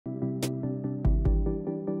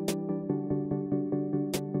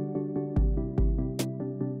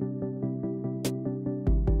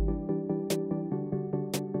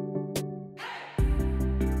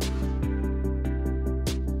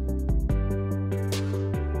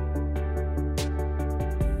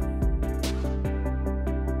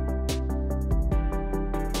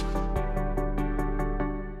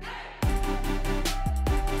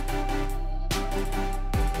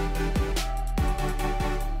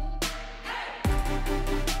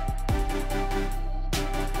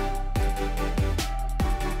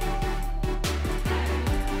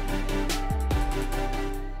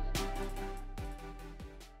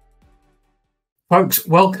Folks,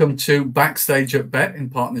 welcome to Backstage at Bett in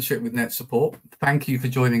partnership with Net Support. Thank you for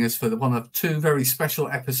joining us for one of two very special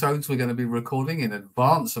episodes we're going to be recording in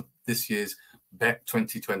advance of this year's Bett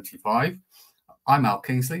 2025. I'm Al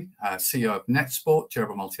Kingsley, CEO of Net Support,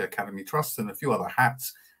 Gerber Multi Academy Trust, and a few other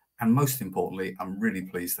hats. And most importantly, I'm really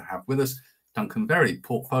pleased to have with us Duncan Berry,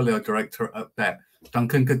 Portfolio Director at Bett.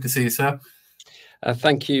 Duncan, good to see you, sir.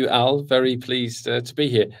 Thank you, Al. Very pleased to be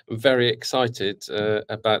here. I'm very excited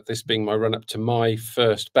about this being my run-up to my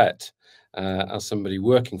first Bett. As somebody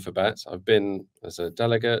working for Bett, I've been as a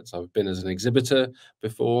delegate, I've been as an exhibitor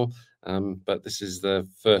before, but this is the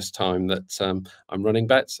first time that I'm running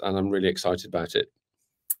Bett, and I'm really excited about it.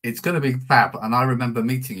 It's going to be fab. And I remember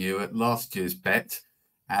meeting you at last year's Bett,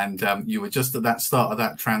 and you were just at that start of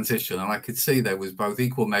that transition, and I could see there was both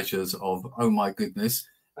equal measures of, oh my goodness,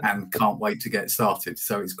 and can't wait to get started.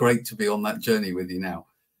 So it's great to be on that journey with you now.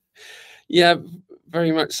 Yeah,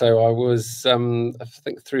 very much so. I was, I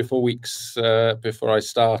think, 3 or 4 weeks before I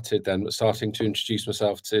started, then starting to introduce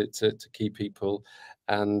myself to key people.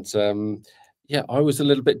 And yeah, I was a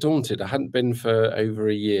little bit daunted. I hadn't been for over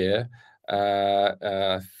a year.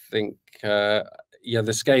 I think, yeah,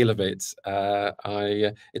 the scale of it,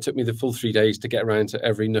 it took me the full 3 days to get around to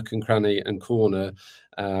every nook and cranny and corner.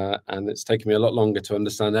 And it's taken me a lot longer to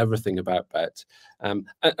understand everything about Bett.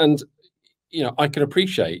 And you know, I can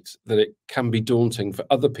appreciate that it can be daunting for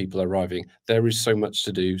other people arriving. There is so much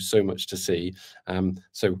to do, so much to see.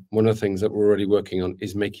 So one of the things that we're already working on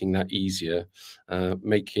is making that easier,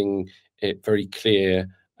 making it very clear,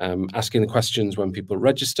 asking the questions when people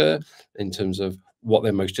register in terms of what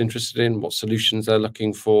they're most interested in, what solutions they're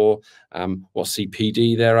looking for, what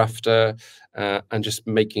CPD they're after, and just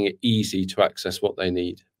making it easy to access what they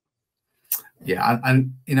need. Yeah,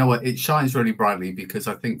 and you know what, it shines really brightly because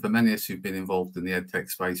I think for many of us who've been involved in the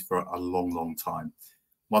edtech space for a long, long time,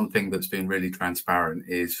 one thing that's been really transparent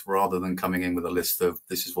is rather than coming in with a list of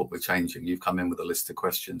this is what we're changing, you've come in with a list of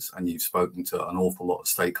questions and you've spoken to an awful lot of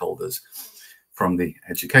stakeholders from the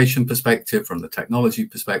education perspective, from the technology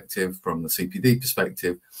perspective, from the CPD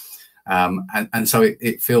perspective. And so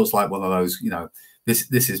it feels like one of those, you know,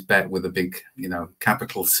 this is Bett with a big, you know,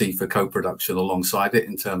 capital C for co-production alongside it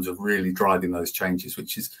in terms of really driving those changes,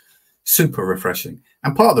 which is super refreshing.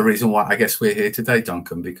 And part of the reason why I guess we're here today,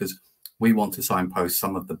 Duncan, because we want to signpost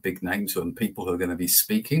some of the big names and people who are going to be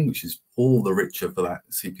speaking, which is all the richer for that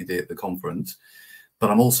CPD at the conference.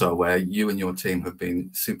 But I'm also aware you and your team have been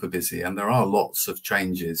super busy, and there are lots of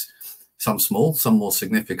changes, some small, some more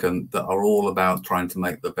significant, that are all about trying to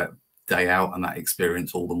make the Bett day out and that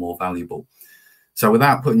experience all the more valuable. So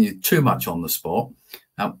without putting you too much on the spot,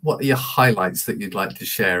 what are your highlights that you'd like to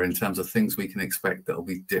share in terms of things we can expect that will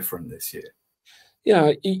be different this year?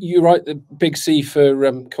 Yeah, you're right. The big C for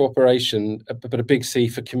cooperation, but a big C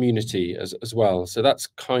for community as well. So that's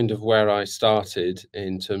kind of where I started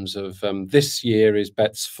in terms of this year is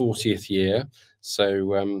Bett's 40th year.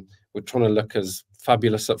 So we're trying to look as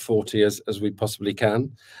fabulous at 40 as we possibly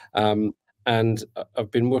can. And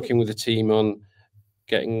I've been working with the team on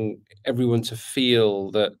getting everyone to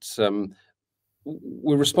feel that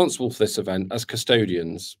we're responsible for this event as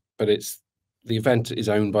custodians, but the event is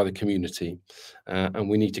owned by the community, and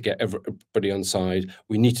we need to get everybody on side.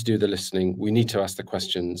 We need to do the listening. We need to ask the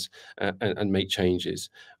questions and make changes.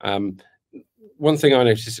 One thing I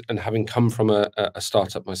noticed, and having come from a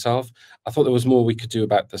startup myself, I thought there was more we could do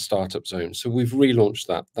about the startup zone. So we've relaunched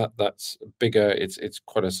that. That's bigger. It's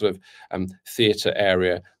quite a sort of theatre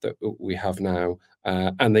area that we have now.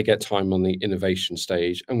 And they get time on the innovation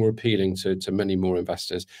stage, and we're appealing to many more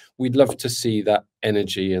investors. We'd love to see that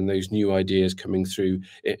energy and those new ideas coming through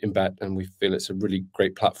in Bett, and we feel it's a really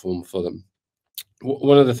great platform for them.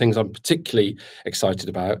 One of the things I'm particularly excited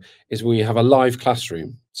about is we have a live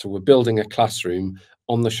classroom. So we're building a classroom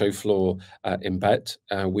on the show floor in Bett.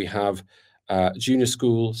 We have junior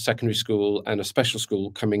school, secondary school, and a special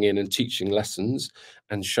school coming in and teaching lessons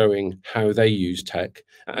and showing how they use tech,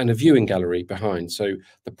 and a viewing gallery behind. So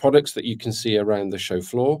the products that you can see around the show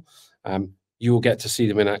floor, you will get to see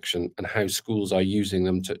them in action and how schools are using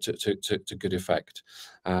them to good effect.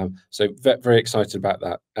 So very excited about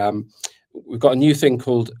that. We've got a new thing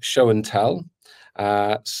called Show and Tell.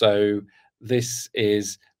 So this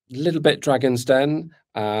is a little bit Dragon's Den.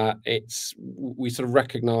 We sort of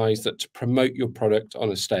recognize that to promote your product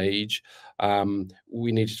on a stage,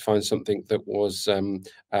 we needed to find something that was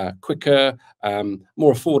quicker,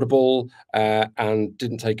 more affordable, and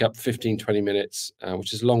didn't take up 15-20 minutes,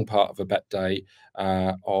 which is a long part of a Bett day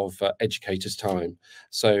of educators' time.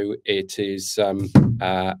 So it is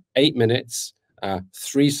 8 minutes,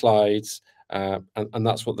 3 slides, and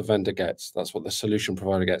that's what the vendor gets. That's what the solution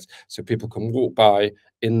provider gets. So people can walk by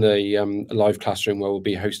in the live classroom where we'll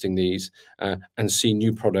be hosting these and see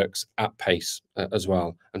new products at pace as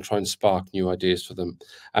well, and try and spark new ideas for them.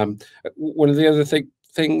 One of the other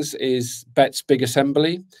things is Bett's Big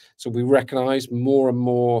Assembly. So we recognise more and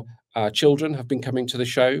more children have been coming to the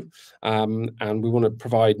show, and we want to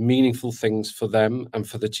provide meaningful things for them and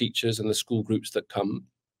for the teachers and the school groups that come.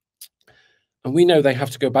 And we know they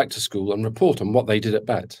have to go back to school and report on what they did at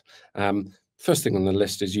Bett. First thing on the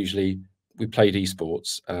list is usually we played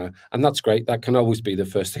esports, and that's great. That can always be the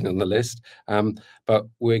first thing on the list. But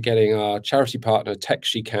we're getting our charity partner, Tech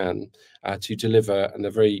She Can, to deliver, and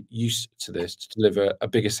they're very used to this, to deliver a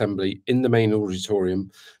big assembly in the main auditorium.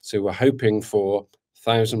 So we're hoping for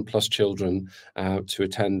 1,000+ children to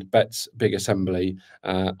attend Bett's Big Assembly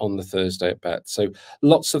on the Thursday at Bett. So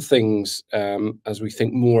lots of things as we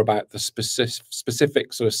think more about the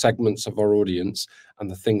specific sort of segments of our audience and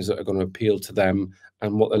the things that are going to appeal to them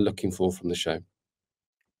and what they're looking for from the show.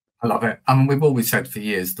 I love it. I mean, we've always said for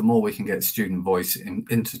years, the more we can get student voice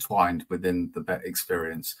intertwined within the Bett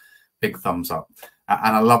experience, big thumbs up.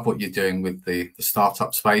 And I love what you're doing with the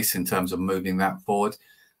startup space in terms of moving that forward.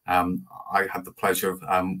 I had the pleasure of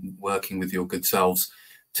working with your good selves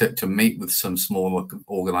to meet with some small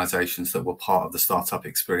organizations that were part of the startup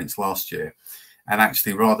experience last year. And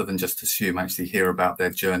actually, rather than just assume, actually hear about their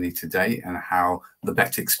journey today and how the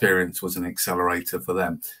Bett experience was an accelerator for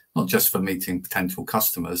them, not just for meeting potential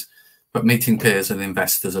customers, but meeting peers and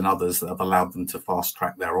investors and others that have allowed them to fast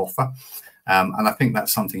track their offer. And I think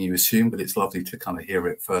that's something you assume, but it's lovely to kind of hear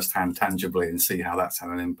it firsthand, tangibly, and see how that's had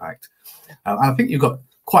an impact. I think you've got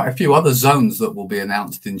quite a few other zones that will be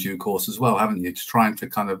announced in due course as well, haven't you? To trying to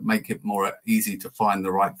kind of make it more easy to find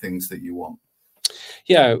the right things that you want.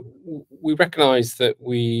 Yeah, we recognise that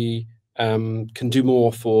we can do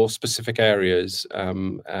more for specific areas,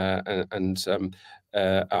 and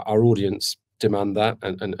our audience demand that,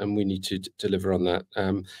 and we need to deliver on that.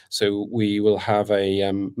 So we will have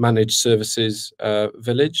a managed services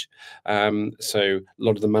village. So a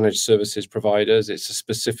lot of the managed services providers, it's a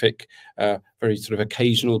specific, very sort of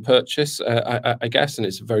occasional purchase, I guess, and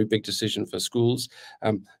it's a very big decision for schools.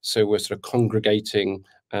 So we're sort of congregating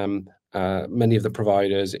many of the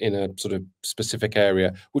providers in a sort of specific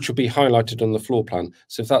area, which will be highlighted on the floor plan.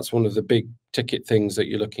 So if that's one of the big ticket things that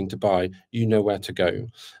you're looking to buy, you know where to go.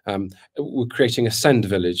 We're creating a send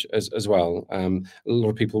village as well. A lot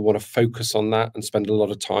of people want to focus on that and spend a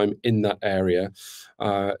lot of time in that area.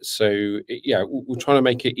 So yeah, we're trying to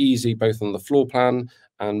make it easy both on the floor plan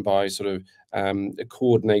and by sort of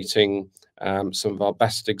coordinating some of our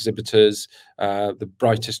best exhibitors, the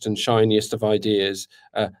brightest and shiniest of ideas,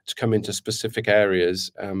 to come into specific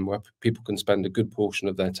areas where people can spend a good portion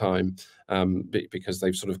of their time, because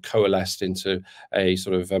they've sort of coalesced into a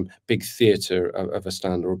sort of big theatre of a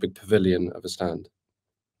stand, or a big pavilion of a stand.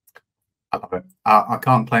 I love it. I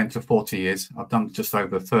can't claim to 40 years. I've done just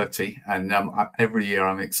over 30, and every year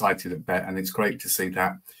I'm excited at Bett, and it's great to see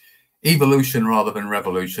that evolution rather than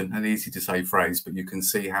revolution, an easy to say phrase, but you can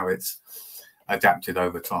see how it's adapted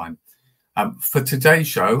over time. For today's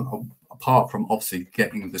show, apart from obviously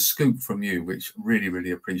getting the scoop from you, which really,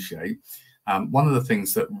 really appreciate, one of the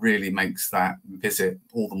things that really makes that visit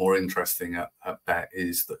all the more interesting at Bett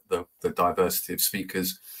is the diversity of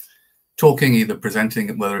speakers talking, either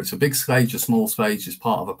presenting, whether it's a big stage, a small stage, as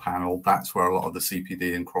part of a panel. That's where a lot of the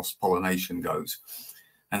CPD and cross-pollination goes.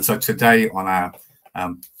 And so today on our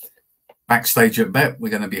Backstage at Bett, we're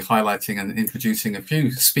going to be highlighting and introducing a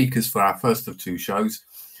few speakers for our first of two shows.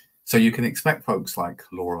 So you can expect folks like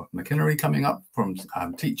Laura McInnery coming up from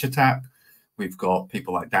Teacher Tap. We've got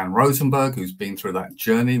people like Dan Rosenberg, who's been through that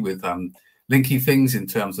journey with linking things in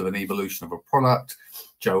terms of an evolution of a product.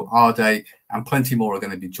 Joe Arday, and plenty more are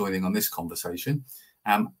going to be joining on this conversation.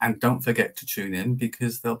 And don't forget to tune in,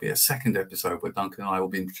 because there'll be a second episode where Duncan and I will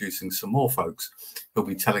be introducing some more folks who'll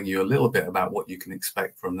be telling you a little bit about what you can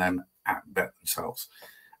expect from them at Bett themselves.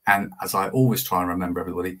 And as I always try and remember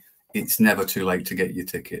everybody, it's never too late to get your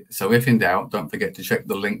ticket. So if in doubt, don't forget to check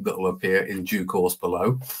the link that will appear in due course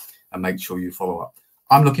below, and make sure you follow up.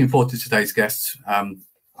 I'm looking forward to today's guests. I'm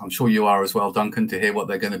sure you are as well, Duncan, to hear what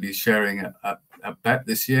they're going to be sharing at Bett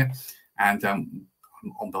this year. And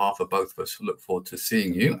on behalf of both of us, look forward to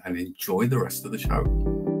seeing you, and enjoy the rest of the show.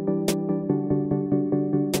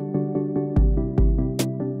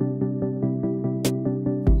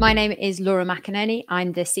 My name is Laura McInerney.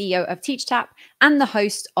 I'm the CEO of TeachTap and the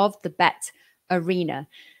host of the Bett Arena.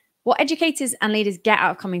 What educators and leaders get out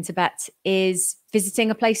of coming to Bett is visiting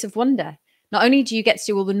a place of wonder, Not only do you get to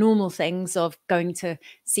do all the normal things of going to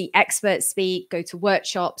see experts speak, go to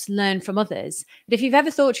workshops, learn from others, but if you've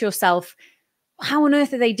ever thought to yourself, how on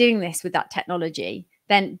earth are they doing this with that technology?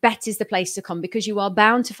 Then Bett is the place to come, because you are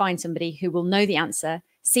bound to find somebody who will know the answer,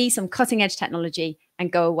 see some cutting edge technology,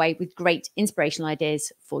 and go away with great inspirational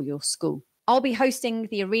ideas for your school. I'll be hosting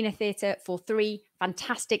the Arena Theatre for 3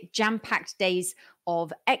 fantastic jam-packed days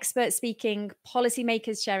of expert speaking,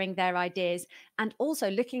 policymakers sharing their ideas, and also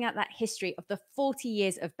looking at that history of the 40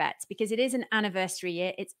 years of Bett, because it is an anniversary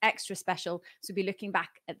year. It's extra special. So we'll be looking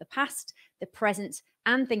back at the past, the present,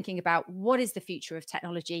 and thinking about what is the future of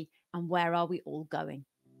technology and where are we all going.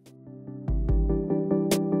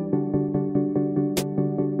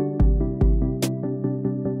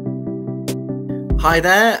 Hi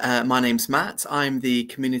there, my name's Matt. I'm the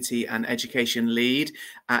Community and Education Lead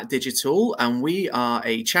at Digital, and we are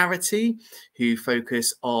a charity who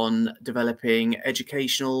focus on developing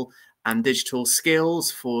educational and digital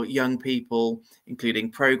skills for young people,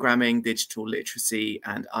 including programming, digital literacy,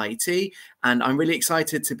 and IT. And I'm really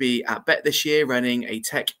excited to be at Bett this year running a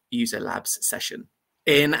Tech User Labs session.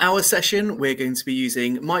 In our session, we're going to be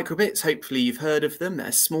using microbits. Hopefully you've heard of them.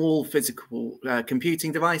 They're small physical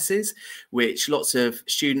computing devices, which lots of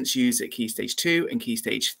students use at Key Stage 2 and Key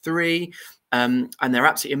Stage 3. And they're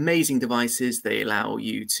absolutely amazing devices. They allow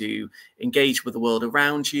you to engage with the world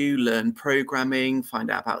around you, learn programming, find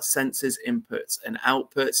out about sensors, inputs and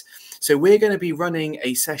outputs. So we're going to be running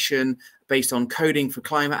a session based on coding for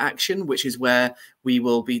climate action, which is where we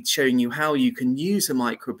will be showing you how you can use a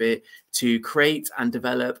microbit to create and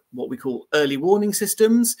develop what we call early warning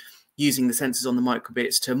systems, using the sensors on the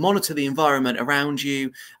microbits to monitor the environment around you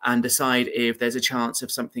and decide if there's a chance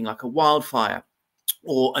of something like a wildfire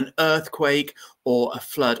or an earthquake or a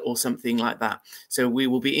flood or something like that. So we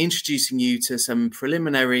will be introducing you to some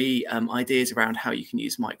preliminary ideas around how you can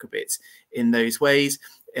use microbits in those ways,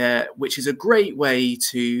 which is a great way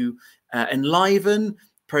to enliven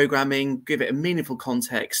programming, give it a meaningful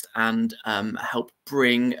context, and help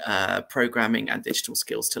bring programming and digital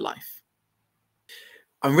skills to life.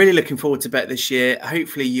 I'm really looking forward to Bett this year.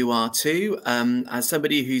 Hopefully you are too. As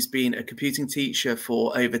somebody who's been a computing teacher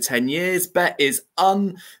for over 10 years, Bett is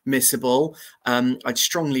unmissable. I'd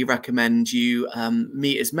strongly recommend you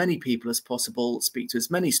meet as many people as possible, speak to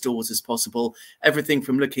as many stores as possible, everything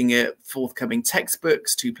from looking at forthcoming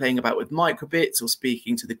textbooks to playing about with microbits or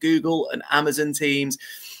speaking to the Google and Amazon teams.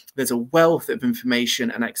 There's a wealth of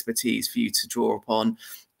information and expertise for you to draw upon.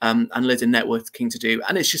 And loads of networking to do,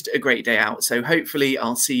 and it's just a great day out. So hopefully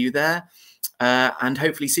I'll see you there, and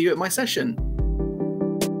hopefully see you at my session.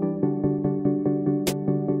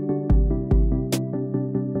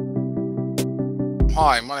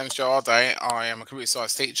 Hi, my name is Joe Arday. I am a computer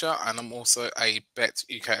science teacher, and I'm also a Bett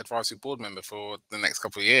UK Advisory Board member for the next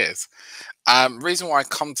couple of years. Reason why I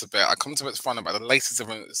come to Bett to find out about the latest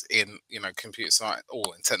developments in computer science, or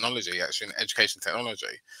in technology, actually in education technology.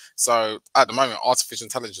 So at the moment, artificial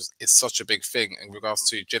intelligence is such a big thing in regards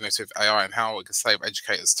to generative AI and how it can save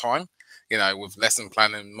educators time, with lesson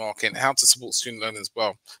planning, marking, how to support student learning as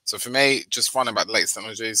well. So for me, just finding about the latest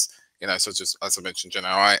technologies, such as I mentioned, Gen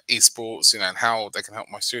AI, esports, and how they can help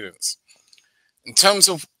my students. In terms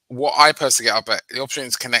of what I personally get out of it, the opportunity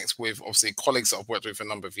to connect with, obviously, colleagues that I've worked with for a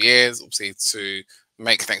number of years, obviously to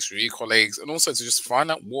make connections with you colleagues, and also to just find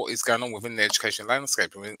out what is going on within the education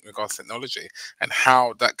landscape in regards to technology and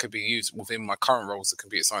how that could be used within my current role as a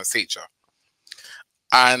computer science teacher.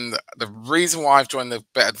 And the reason why I've joined the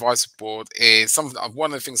Bett Advisory Board is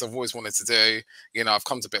one of the things I've always wanted to do. I've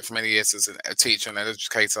come to Bett for many years as a teacher and an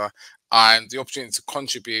educator, and the opportunity to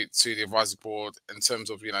contribute to the advisory board in terms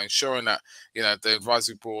of ensuring that the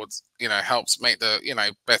advisory board helps make the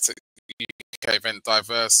better UK event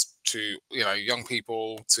diverse to young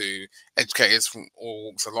people, to educators from all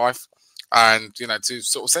walks of life, and to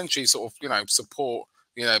essentially support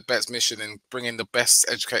Bett's mission in bringing the best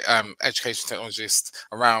education technologists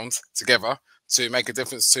around together to make a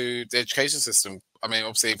difference to the education system. I mean,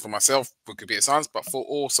 obviously for myself for computer science, but for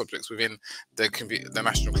all subjects within the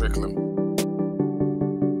national curriculum.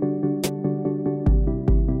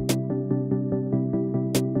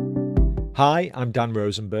 Hi, I'm Dan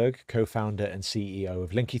Rosenberg, co-founder and CEO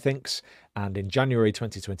of LinkyThinks, and in January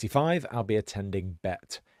 2025, I'll be attending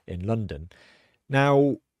Bett in London.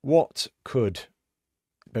 Now, what could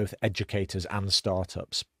both educators and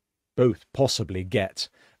startups both possibly get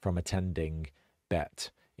from attending Bett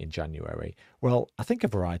in January? Well, I think a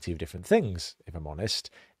variety of different things, if I'm honest.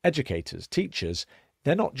 Educators, teachers,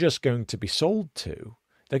 they're not just going to be sold to,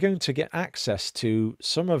 they're going to get access to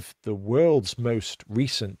some of the world's most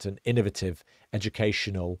recent and innovative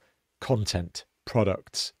educational content,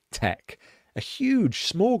 products, tech, a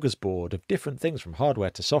huge smorgasbord of different things, from hardware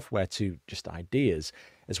to software to just ideas,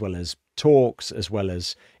 as well as talks, as well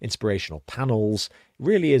as inspirational panels. It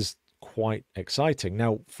really is quite exciting.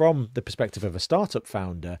 Now, from the perspective of a startup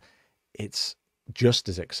founder, it's just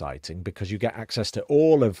as exciting because you get access to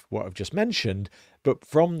all of what I've just mentioned, but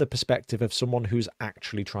from the perspective of someone who's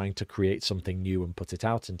actually trying to create something new and put it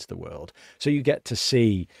out into the world. So you get to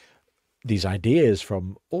see these ideas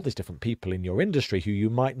from all these different people in your industry who you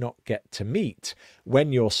might not get to meet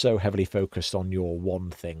when you're so heavily focused on your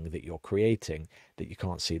one thing that you're creating that you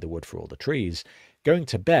can't see the wood for all the trees. Going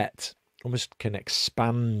to Bett almost can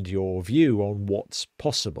expand your view on what's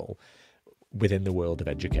possible within the world of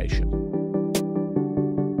education.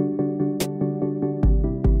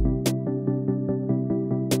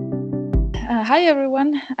 Hi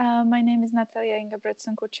everyone, my name is Natalia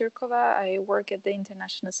Ingabretsenko-Chirkova. I work at the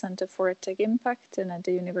International Center for EdTech Impact and at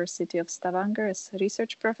the University of Stavanger as a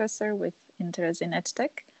research professor with interest in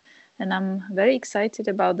EdTech. And I'm very excited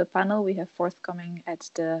about the panel we have forthcoming at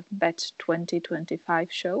the Bett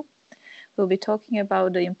 2025 show. We'll be talking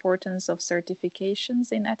about the importance of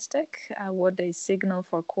certifications in EdTech, what they signal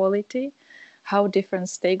for quality, how different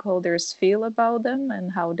stakeholders feel about them,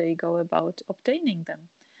 and how they go about obtaining them.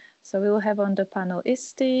 So we will have on the panel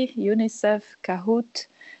ISTE, UNICEF, Kahoot,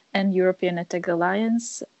 and European EdTech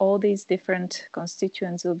Alliance. All these different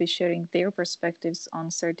constituents will be sharing their perspectives on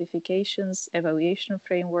certifications, evaluation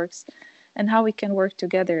frameworks, and how we can work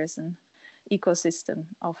together as an ecosystem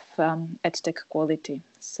of EdTech quality.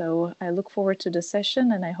 So I look forward to the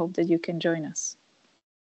session and I hope that you can join us.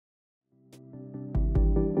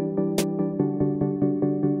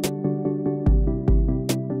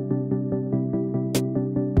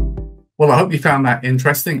 Well, I hope you found that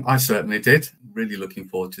interesting. I certainly did. Really looking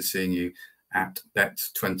forward to seeing you at Bett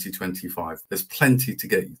 2025. There's plenty to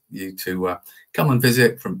get you to come and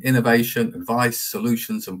visit, from innovation, advice,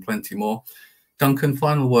 solutions, and plenty more. Duncan,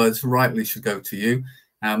 final words rightly should go to you.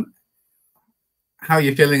 How are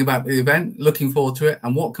you feeling about the event? Looking forward to it?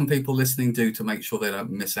 And what can people listening do to make sure they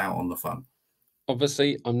don't miss out on the fun?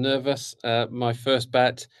 Obviously, I'm nervous. My first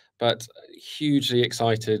Bett, but hugely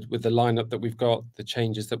excited with the lineup that we've got, the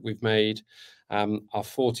changes that we've made. Our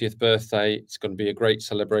 40th birthday, it's going to be a great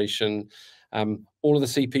celebration. All of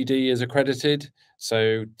the CPD is accredited,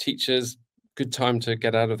 so teachers, good time to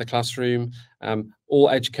get out of the classroom. All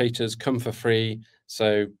educators come for free,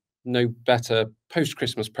 so no better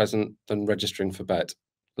post-Christmas present than registering for Bett.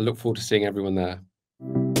 I look forward to seeing everyone there.